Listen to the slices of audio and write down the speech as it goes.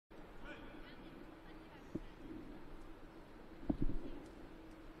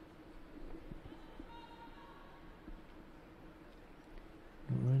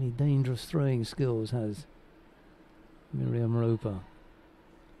wondrous throwing skills has Miryam Roper.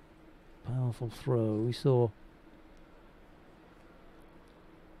 Powerful throw. We saw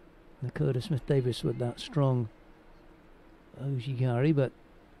Dakota Smith-Davis with that strong Ojigari, but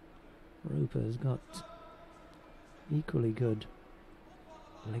Roper has got equally good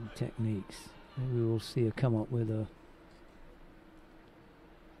leg techniques. Maybe we'll see her come up with a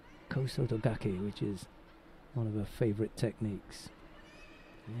Kosotogake, which is one of her favourite techniques.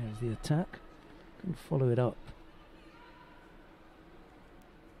 There's the attack. Can follow it up.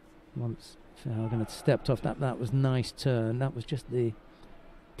 Once Verhagen had stepped off, that was nice turn. That was just the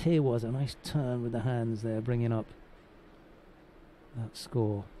tear was a nice turn with the hands there, bringing up that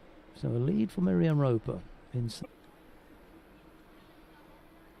score. So a lead for Miryam Roper.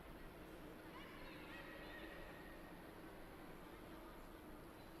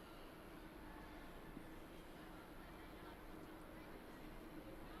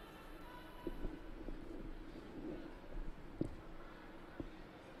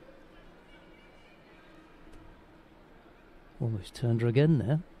 Almost turned her again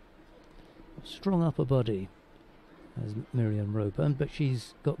there. Strong upper body as Miryam Roper, but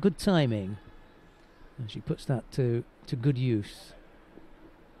she's got good timing and she puts that to good use.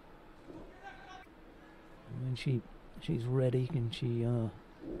 And when she's ready, can she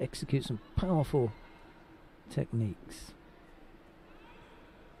execute some powerful techniques.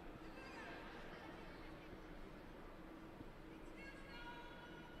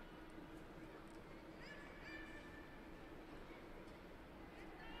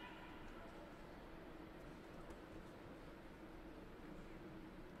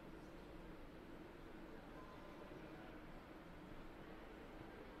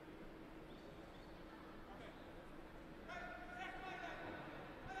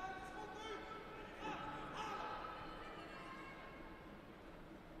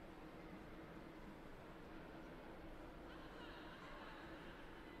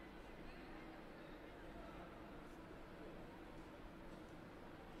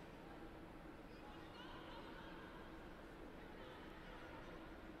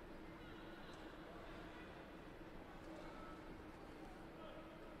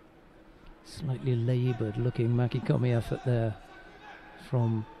 Slightly laboured looking Makikomi effort there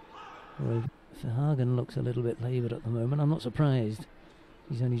from Verhagen. Looks a little bit laboured at the moment. I'm not surprised.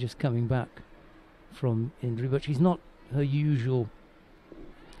 She's only just coming back from injury, but she's not her usual.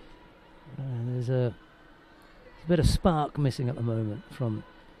 There's a bit of spark missing at the moment from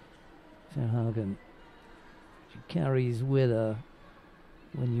Verhagen. She carries with her,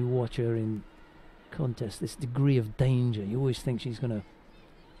 when you watch her in contest, this degree of danger. You always think she's going to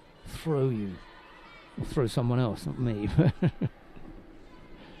throw you, or throw someone else, not me.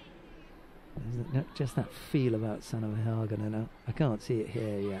 There's just that feel about Sanne Verhagen, and I can't see it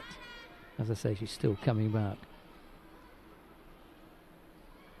here yet. As I say, she's still coming back.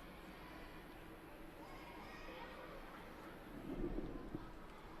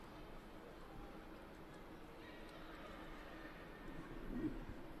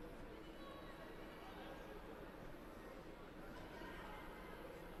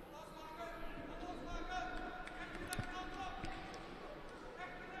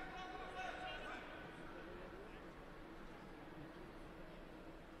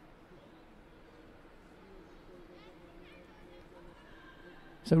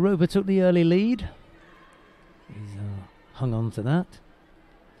 So Roper took the early lead. He's hung on to that.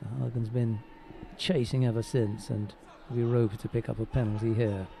 Verhagen's been chasing ever since, and it'll be Roper to pick up a penalty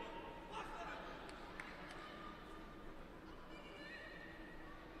here.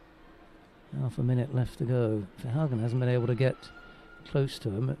 Half a minute left to go. Verhagen hasn't been able to get close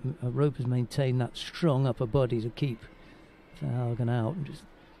to him. Roper's maintained that strong upper body to keep Verhagen out and just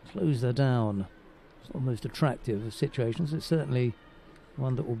close her down. It's almost attractive of situations. It's certainly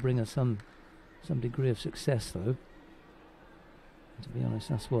one that will bring us some degree of success, though. And to be honest,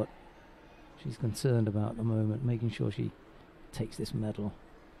 that's what she's concerned about at the moment, making sure she takes this medal.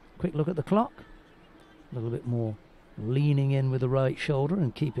 Quick look at the clock. A little bit more leaning in with the right shoulder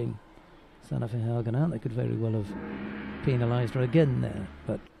and keeping Sanne Verhagen out. They could very well have penalised her again there,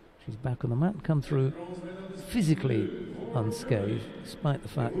 but she's back on the mat and come through physically unscathed, despite the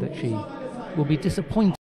fact that she will be disappointed